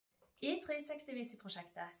I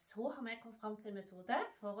 360-VIS-prosjektet så har vi kommet frem til en metode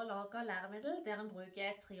for å lage læremiddel der en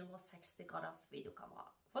bruker 360 graders videokamera.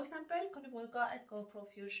 For eksempel kan du bruke et GoPro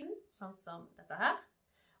Fusion, sånn som dette her.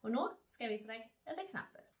 Og nå skal jeg vise deg et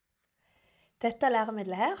eksempel. Dette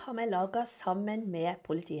læremiddelet her har vi laget sammen med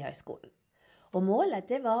Politihøgskolen. Og målet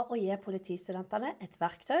det var å gi politistudentene et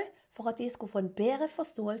verktøy for at de skulle få en bedre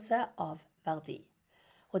forståelse av verdi.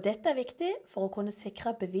 Og dette er viktig for å kunne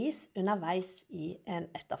sikre bevis underveis i en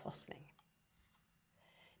etterforskning.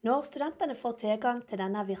 Når studentene får tilgang til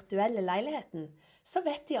denne virtuelle leiligheten, så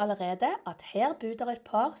vet de allerede at her bor et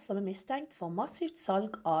par som er mistenkt for massivt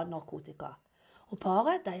salg av narkotika. Og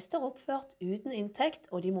paret de står oppført uten inntekt,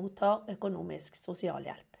 og de mottar økonomisk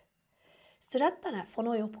sosialhjelp. Studentene får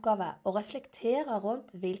nå i oppgave å reflektere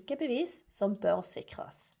rundt hvilke bevis som bør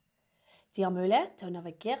sikres. De har mulighet til å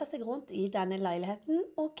navigere seg rundt i denne leiligheten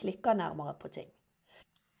og klikke nærmere på ting.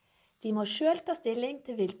 De må selv ta stilling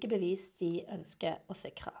til hvilke bevis de ønsker å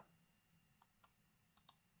sikre.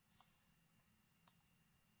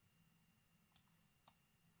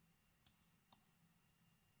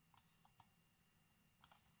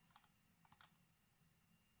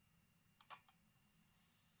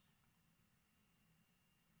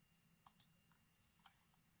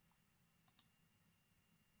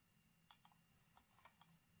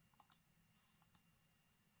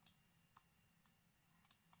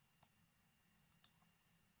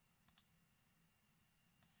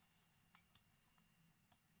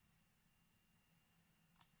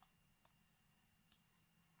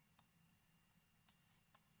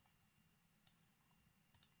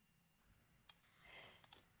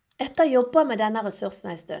 Etter å jobbe med denne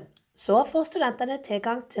ressursen en stund, så får studentene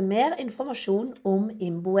tilgang til mer informasjon om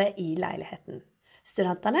innboet i leiligheten.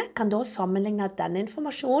 Studentene kan da sammenligne denne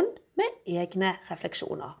informasjonen med egne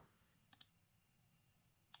refleksjoner.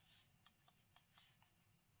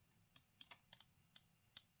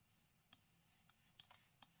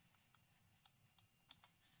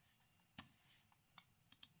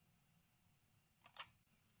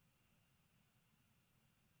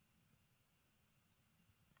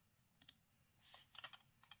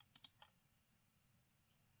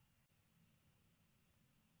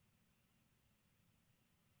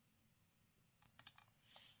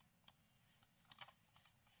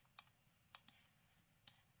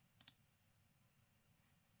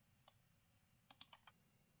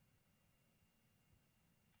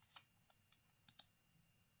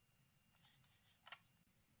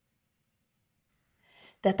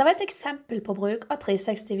 Dette var et eksempel på bruk av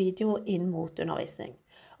 360-video inn mot undervisning.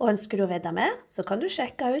 Og ønsker du å vite mer, så kan du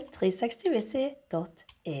sjekke ut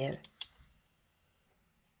 360visi.eu.